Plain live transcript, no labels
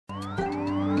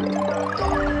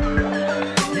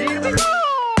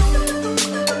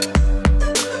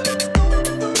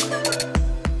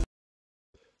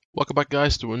Welcome back,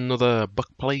 guys, to another Buck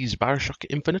Plays BioShock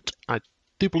Infinite. I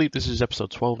do believe this is episode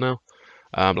 12 now.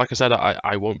 Like I said,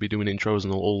 I won't be doing intros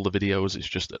and all the videos. It's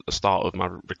just at the start of my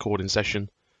recording session,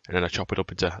 and then I chop it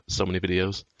up into so many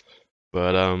videos.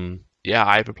 But yeah,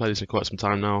 I haven't played this in quite some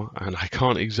time now, and I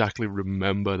can't exactly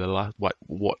remember the last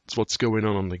what's going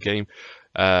on the game.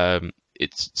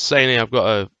 It's saying here I've got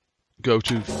to go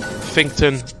to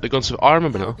Finkton, the gunsmith. I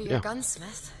remember now. Yeah,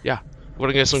 gunsmith. Yeah. We're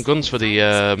gonna get some guns for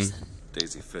the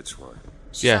Daisy Fitzroy.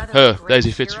 yeah, her,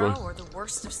 Daisy Fitzroy. Or the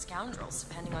worst of scoundrels,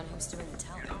 depending on who's doing the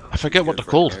telling. I forget what they're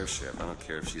called. Airship. I don't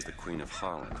care if she's the Queen of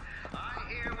Holland.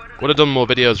 Would have done more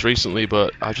videos recently,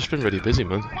 but I've just been really busy,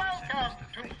 man. Welcome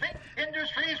to Fink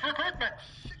Industries Recruitment.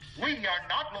 We are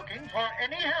not looking for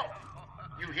any help.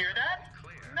 You hear that?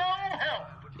 No help.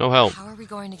 No help. How are we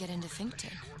going to get into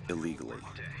Finkton? Illegally.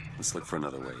 Let's look for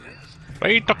another way in.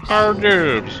 Wait the cards.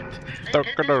 Fink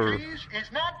Industries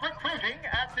is not recruiting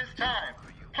at this time.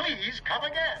 Please come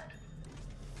again.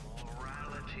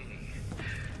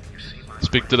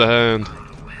 Speak to the hand.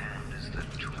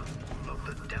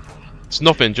 It's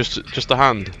nothing, just a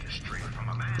hand.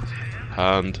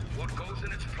 Hand.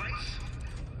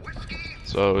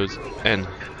 So it's N,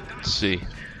 C.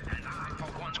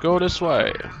 Let's go this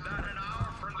way.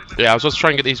 Yeah, I was just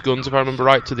trying to get these guns, if I remember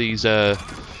right, to these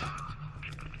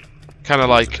kind of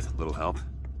like Little help.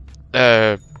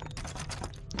 what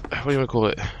do you want to call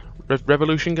it?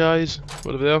 Revolution guys,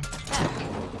 whatever they are.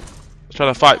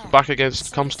 Trying to fight back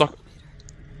against Comstock.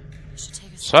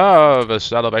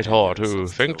 Service elevator to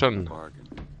Finkton.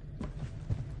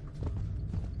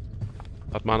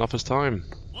 That man offers time.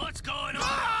 What's going on?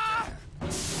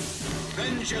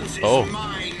 Oh.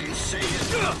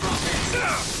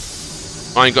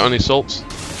 I ain't got any salts.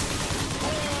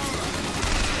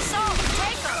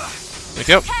 Thank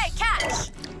you. Hey,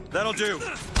 catch! That'll do.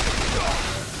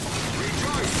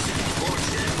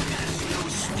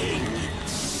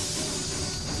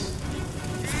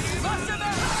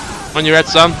 On your head,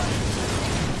 son.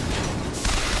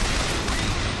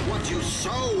 What you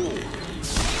sow.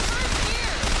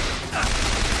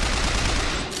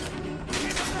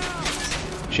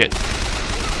 Shit.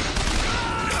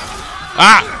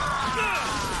 Ah!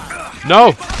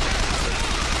 No!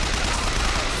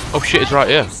 Oh shit, it's right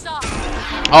here.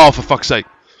 Oh, for fuck's sake.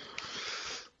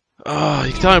 Oh,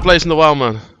 you can tell me place in the wild,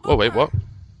 man. Oh, wait, what?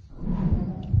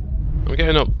 I'm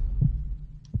getting up.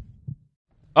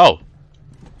 Oh.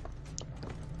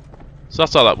 So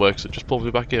that's how that works. It just pulls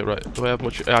me back here, right? Do I have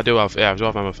much? Yeah, I do have. Yeah, I do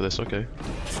have ammo for this. Okay.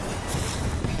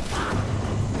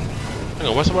 Hang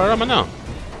on, where am I now?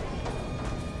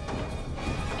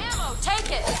 Ammo,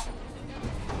 take it!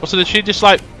 What, so did she just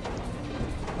like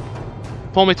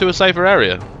pull me to a safer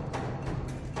area?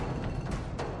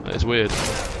 That is weird.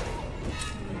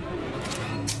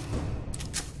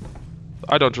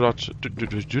 I do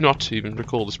not even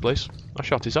recall this place. I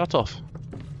shot his hat off.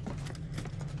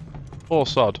 Poor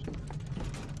sod.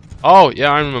 Oh,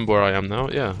 yeah, I remember where I am now.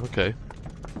 Yeah, okay.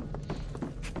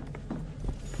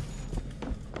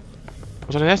 I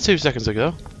was only there 2 seconds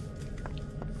ago.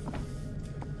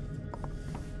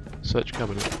 Search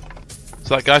cabinet.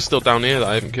 So that guy's still down here that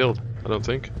I haven't killed, I don't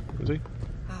think. Is he?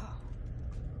 Oh.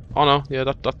 Oh no, yeah,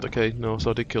 that's okay. No, so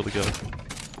I did kill the guy.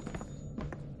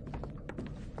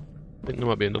 I think there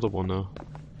might be another one now.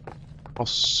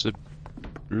 Possible.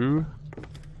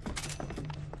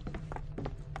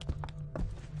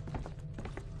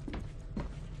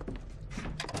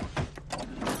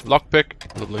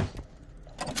 Lockpick, lovely.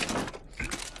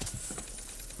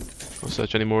 I'll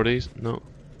search any more of these. No.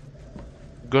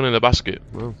 Gun in the basket.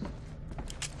 Well.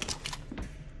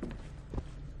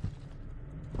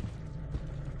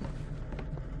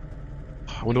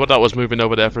 I wonder what that was moving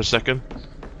over there for a second.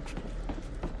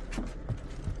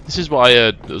 This is what I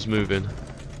heard that was moving.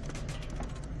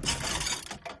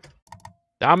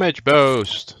 Damage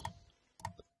boost.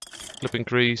 Clip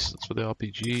increase. That's for the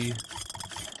RPG.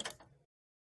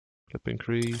 Clip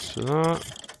increase for that.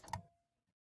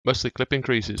 Mostly clip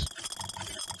increases.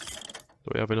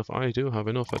 Do we have enough? I do have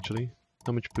enough actually.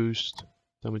 Damage boost.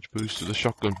 Damage boost to the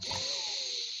shotgun.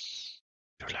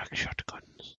 You like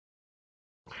shotguns?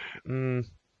 I'm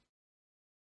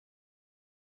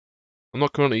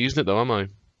not currently using it though, am I?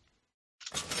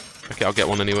 Okay, I'll get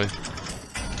one anyway.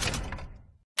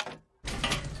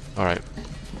 Alright.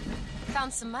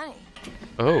 Found some money.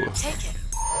 Oh. Take it.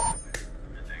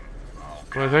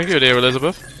 Well, thank you, dear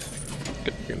Elizabeth.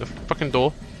 Get in the fucking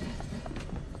door.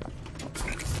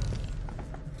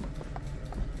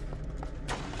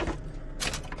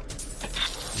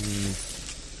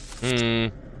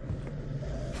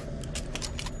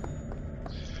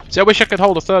 See, I wish I could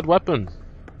hold a third weapon.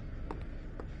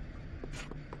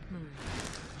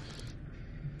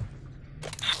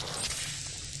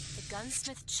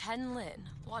 Chen Lin,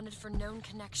 wanted for known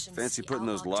connections. Fancy to the putting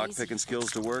those outlaw lock-picking Daisy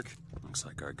skills to work? Looks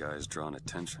like our guy's drawing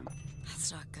attention.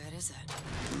 That's not good, is it?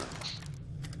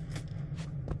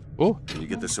 Oh, Can you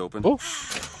get this open? oh,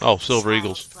 oh, Silver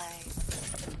Eagles.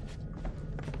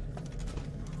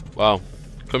 Wow.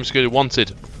 Confiscated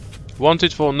wanted.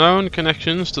 Wanted for known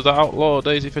connections to the outlaw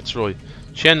Daisy Fitzroy.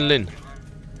 Chen Lin.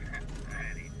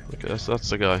 Okay, that's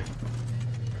the guy.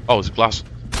 Oh, it's glass.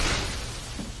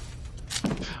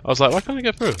 I was like, why can't I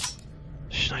get through?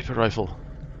 Sniper rifle.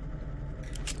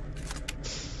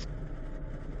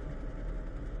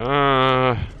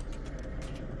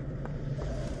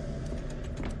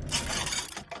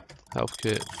 Health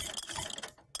kit.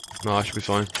 No, I should be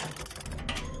fine.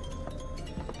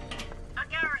 I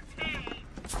guarantee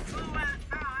you have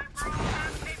time for all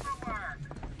that paperwork.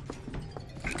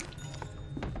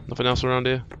 Nothing else around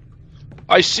here?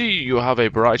 I see you have a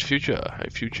bright future. A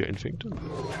future in Finkton.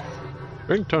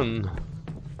 Finkton.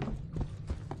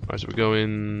 Alright, so we're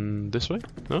going this way?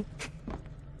 No?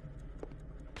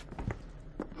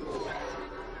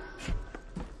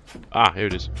 Ah, here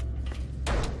it is.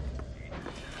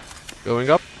 Going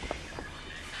up.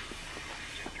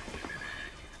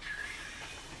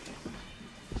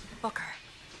 Booker.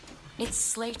 It's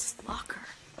Slate's locker.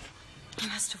 He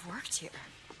must have worked here.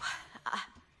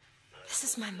 This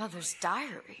is my mother's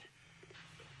diary.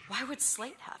 Why would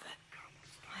Slate have it?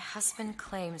 My husband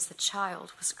claims the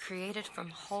child was created from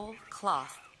whole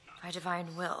cloth by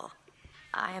divine will.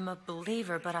 I am a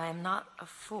believer, but I am not a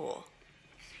fool.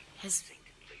 His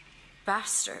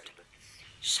bastard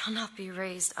shall not be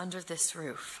raised under this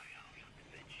roof.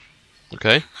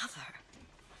 Okay. Mother.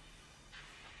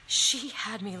 She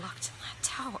had me locked in that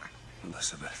tower.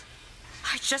 Elizabeth.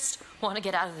 I just want to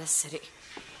get out of this city.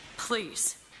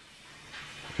 Please.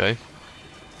 Okay.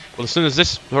 Well, as soon as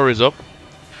this hurries up.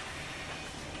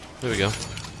 There we go.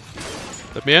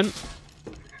 Let me in.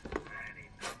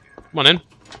 Come on in.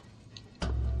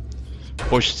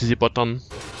 Push the button.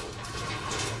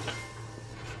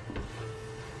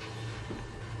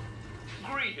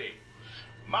 Greetings.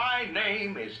 My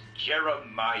name is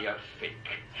Jeremiah Fink,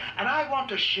 and I want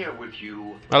to share with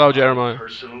you Hello, my Jeremiah.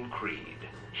 personal creed.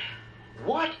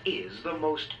 What is the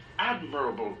most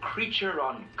admirable creature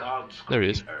on God's There he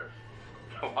green is. earth?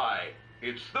 Why,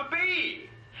 it's the bee.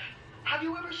 Have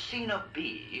you ever seen a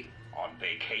bee on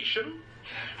vacation?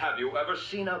 Have you ever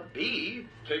seen a bee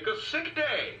take a sick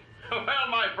day? Well,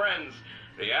 my friends,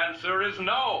 the answer is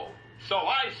no. So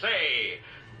I say,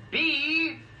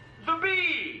 be the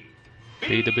bee.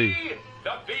 Be the bee.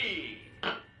 The bee.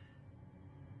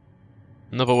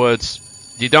 In other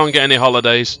words, you don't get any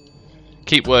holidays.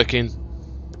 Keep working.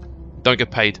 Don't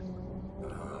get paid.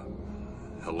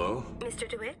 Hello? Mr.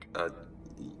 DeWitt?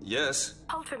 Yes?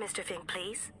 Hold for Mr. Fink,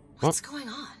 please. What's going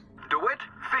on? DeWitt,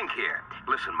 Fink here.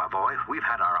 Listen, my boy, we've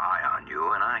had our eye on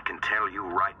you, and I can tell you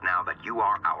right now that you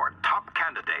are our top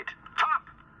candidate. Top!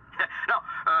 Now,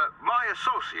 my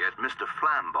associate, Mr.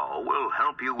 Flambeau, will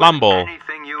help you with Flambeau.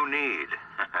 anything you need.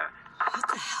 What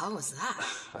the hell was that?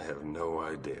 I have no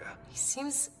idea. He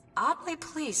seems oddly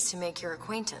pleased to make your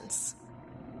acquaintance.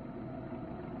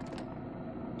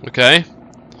 Okay.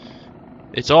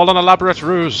 It's all an elaborate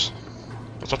ruse.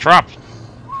 It's a trap.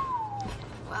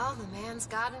 Well, the man's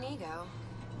got an ego.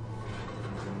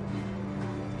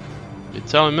 You're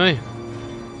telling me.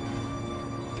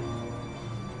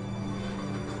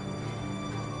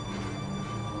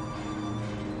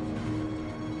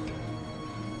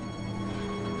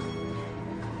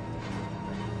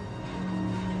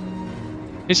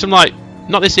 Need some, like,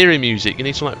 not this eerie music, you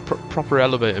need some, like, proper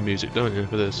elevator music, don't you,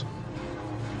 for this?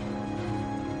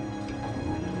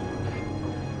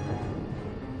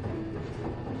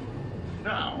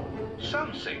 Now,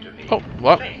 some say to me, Oh,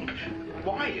 what? Fink,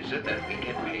 why is it that we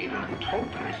get paid in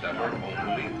tokens that are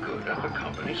only good at the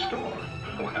company store?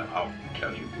 Well, I'll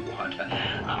tell you what,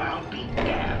 I'll be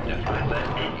damned if I let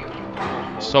any of you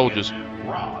people Soldiers. get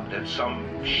robbed at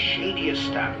some shady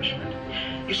establishment.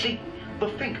 You see, the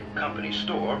Fink Company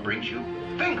store brings you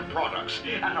Fink products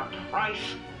at a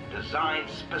price designed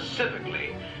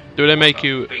specifically Do they make for the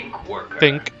you Fink worker.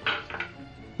 think?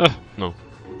 No.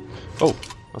 Oh,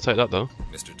 I'll take that though.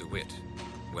 Mr. DeWitt,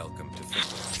 welcome to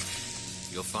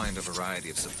Fink. You'll find a variety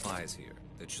of supplies here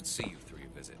that should see you through your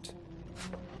visit.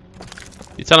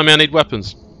 You're telling me I need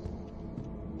weapons?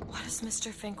 What does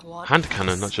Mr. Fink want? Hand from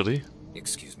cannon, us? actually.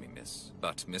 Excuse me, miss,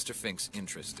 but Mr. Fink's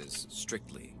interest is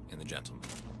strictly in the gentleman.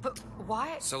 But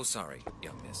why? So sorry,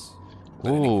 young miss.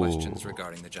 But any Ooh. questions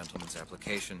regarding the gentleman's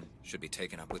application should be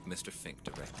taken up with Mr. Fink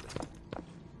directly.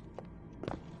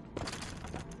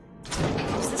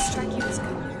 Does this strike you as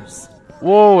good news?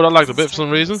 Whoa, that lagged a bit for some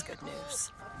reason. It's good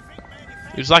news.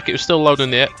 It was like it was still loading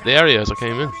the area as I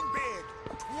came in.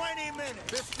 20 minutes.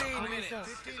 15 What do you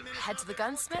think? Head to the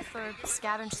gunsmith or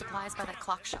scavenge supplies by that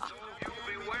clock shop?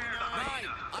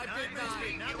 I bid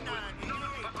 9, not 9.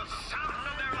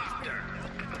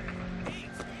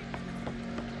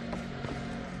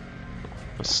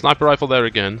 A sniper rifle there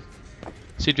again.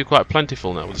 Seem to be quite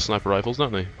plentiful now with the sniper rifles,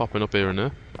 don't they? Popping up here and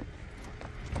there.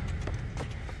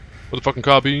 With a fucking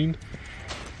carbine.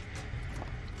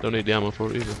 Don't need the ammo for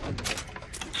it either.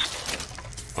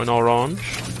 An orange.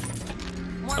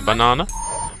 A banana.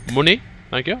 Money.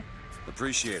 Thank you.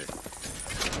 Appreciate it.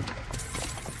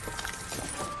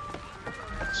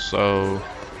 So,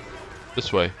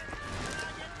 this way.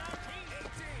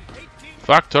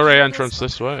 Factory entrance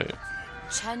this way.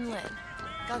 Chen Lin,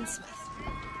 gunsmith.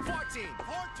 14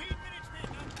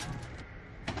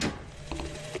 minutes.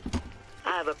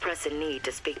 I have a pressing need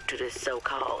to speak to this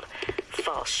so-called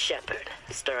false shepherd,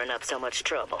 stirring up so much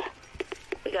trouble.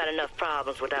 We got enough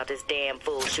problems without this damn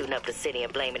fool shooting up the city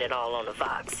and blaming it all on the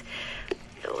Fox.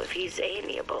 Though if he's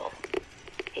amiable,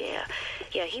 yeah,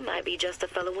 he might be just the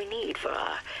fellow we need for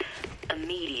our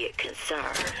immediate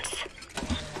concerns.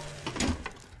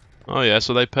 Oh yeah,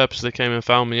 so they purposely came and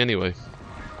found me anyway.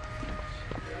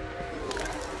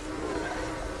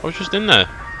 I was just in there.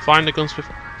 Find the gunsmith.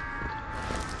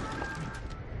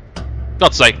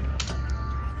 God's sake.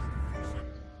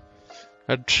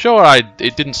 I'm sure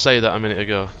it didn't say that a minute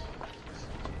ago.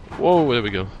 Whoa, there we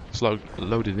go. It's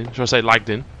loaded in. Should I say lagged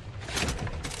in?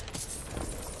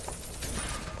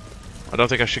 I don't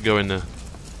think I should go in there.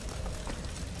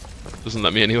 Doesn't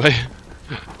let me anyway.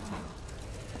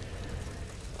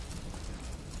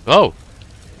 Oh!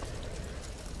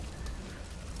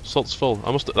 Salt's full.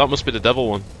 That must be the devil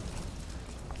one.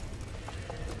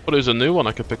 But it was a new one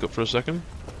I could pick up for a second.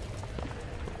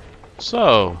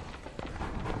 So...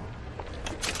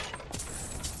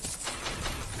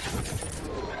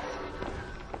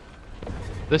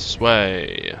 this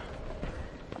way.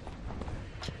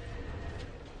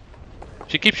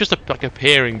 She keeps just like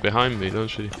appearing behind me, doesn't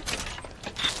she?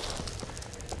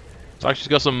 It's like she's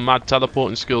got some mad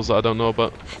teleporting skills that I don't know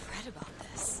about. I've read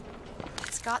about this.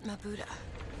 It's Gautama Buddha,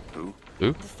 Who?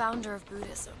 Who? the founder of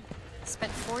Buddhism.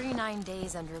 Spent 49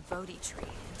 days under a Bodhi tree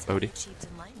and Bodhi? achieved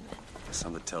enlightenment.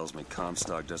 Something tells me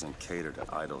Comstock doesn't cater to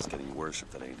idols getting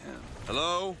worshipped that ain't him.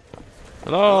 Hello?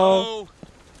 Hello?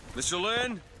 Mr.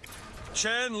 Lin?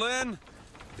 Chen, Lin?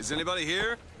 Is anybody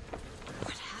here?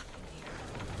 What happened here?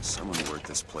 Someone worked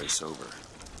this place over.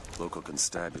 Local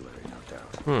constabulary, no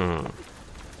doubt. Hmm.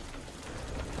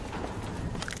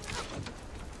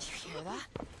 Did you hear that?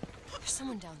 There's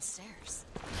someone downstairs.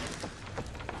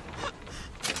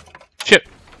 Chip.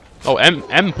 Oh,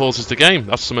 M pauses the game.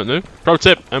 That's something new. Pro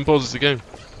tip: M pauses the game.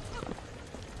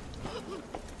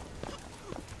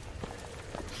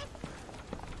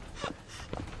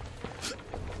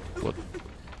 What?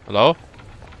 Hello?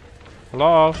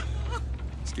 Hello?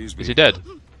 Excuse me. Is he dead?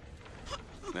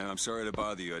 Ma'am, I'm sorry to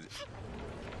bother you.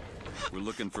 We're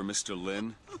looking for Mr.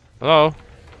 Lin. Hello?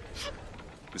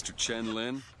 Mr. Chen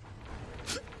Lin.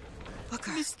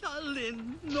 Booker. Mr.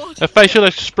 Lin, not Her facial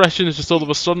expression is just all of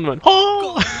a sudden went,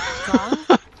 oh!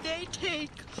 Gone? they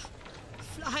take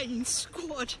flying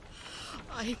squad.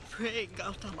 I pray,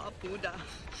 Gautama Buddha.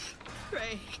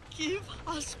 Pray, give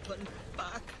husband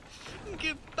back.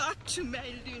 Give back to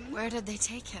Melin. Where did they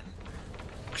take him?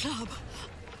 Club.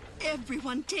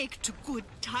 Everyone take to good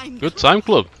time. Good time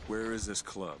club. Where is this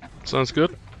club? Sounds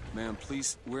good. Ma'am,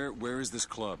 please, where is this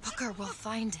club? Booker, we'll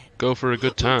find it. Go for a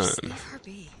good time. Just leave her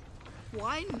be.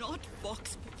 Why not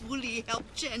Fox fully help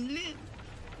Chen Lin?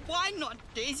 Why not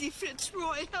Daisy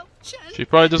Fitzroy help Chen? She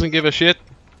probably doesn't give a shit.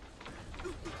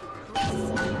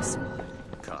 Flying squad.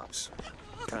 Cops.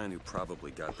 The kind who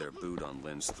probably got their boot on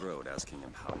Lin's throat asking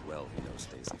him how well he knows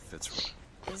Daisy Fitzroy.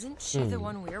 Isn't she the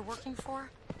one we're working for?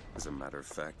 As a matter of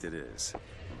fact, it is.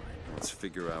 Let's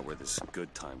figure out where this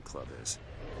good time club is.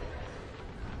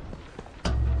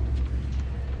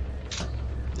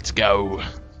 Let's go.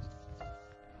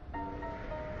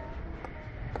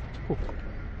 Ooh.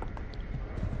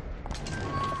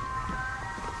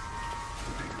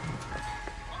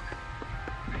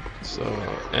 So,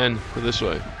 N for this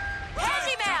way.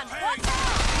 Handyman! Watch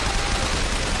out!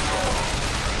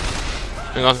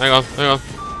 Hang on, hang on, hang on.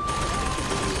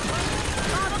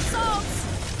 Lot of salts!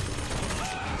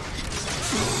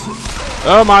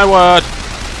 Oh my word!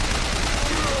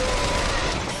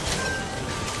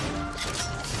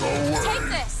 Take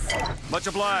this! Much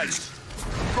obliged.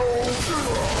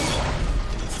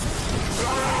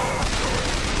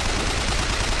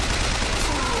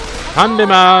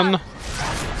 Handyman!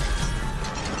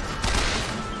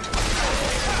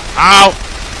 Ow!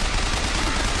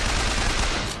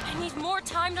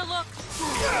 time to look.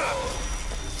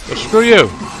 Well, screw you.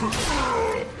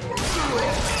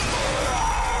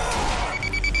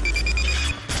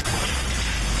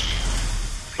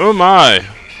 Oh my.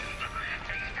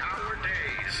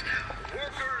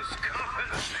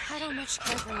 I don't much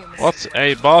care for you, Mr. What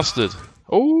a bastard.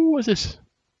 Oh, what's this?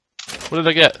 What did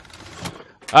I get?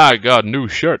 Ah, God, new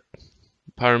shirt.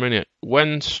 Pyromaniac.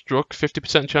 When struck,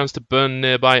 50% chance to burn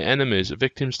nearby enemies.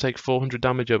 Victims take 400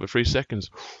 damage over 3 seconds.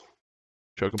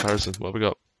 Show comparison. What have we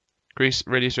got? Increase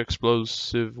radius to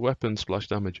explosive weapon splash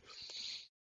damage.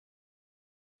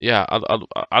 Yeah,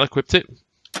 I'll equipped it.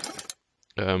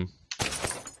 I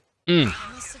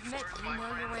must admit, you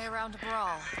know your way around a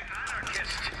brawl.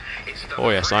 Oh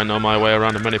yes, I know my way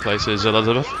around in many places,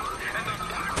 Elizabeth.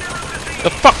 The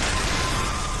fuck?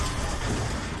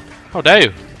 How dare you?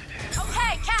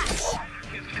 Okay, catch!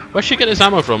 Where's she getting this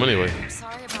ammo from, anyway? I'm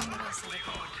sorry about what I said at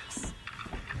the office.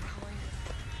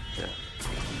 Yeah.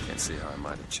 Can't see how I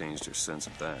might have changed her sense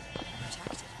of that.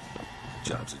 Protected.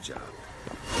 Job's a job.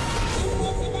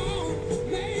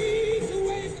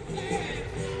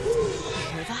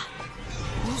 Hear that?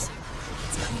 Music.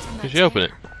 It's coming from that Did you open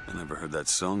it? I never heard that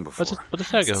song before. What the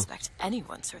I heck don't go? suspect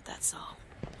anyone's heard that song.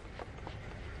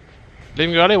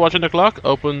 Leaving watching the clock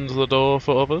opens the door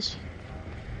for others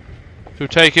to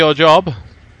take your job.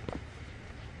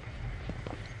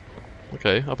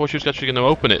 Okay, I thought she was actually going to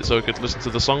open it so we could listen to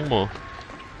the song more.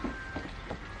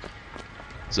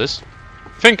 What's this?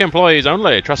 Think employees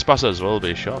only. Trespassers will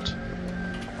be shot.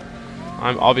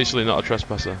 I'm obviously not a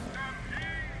trespasser.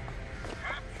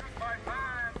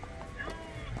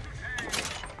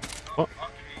 What?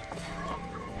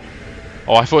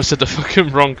 Oh, I thought it said the fucking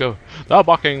Bronco. The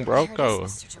bucking Bronco. Now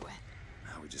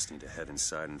we just need to head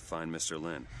inside and find Mr.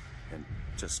 Lin. And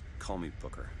just call me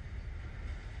Booker.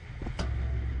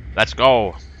 Let's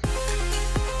go.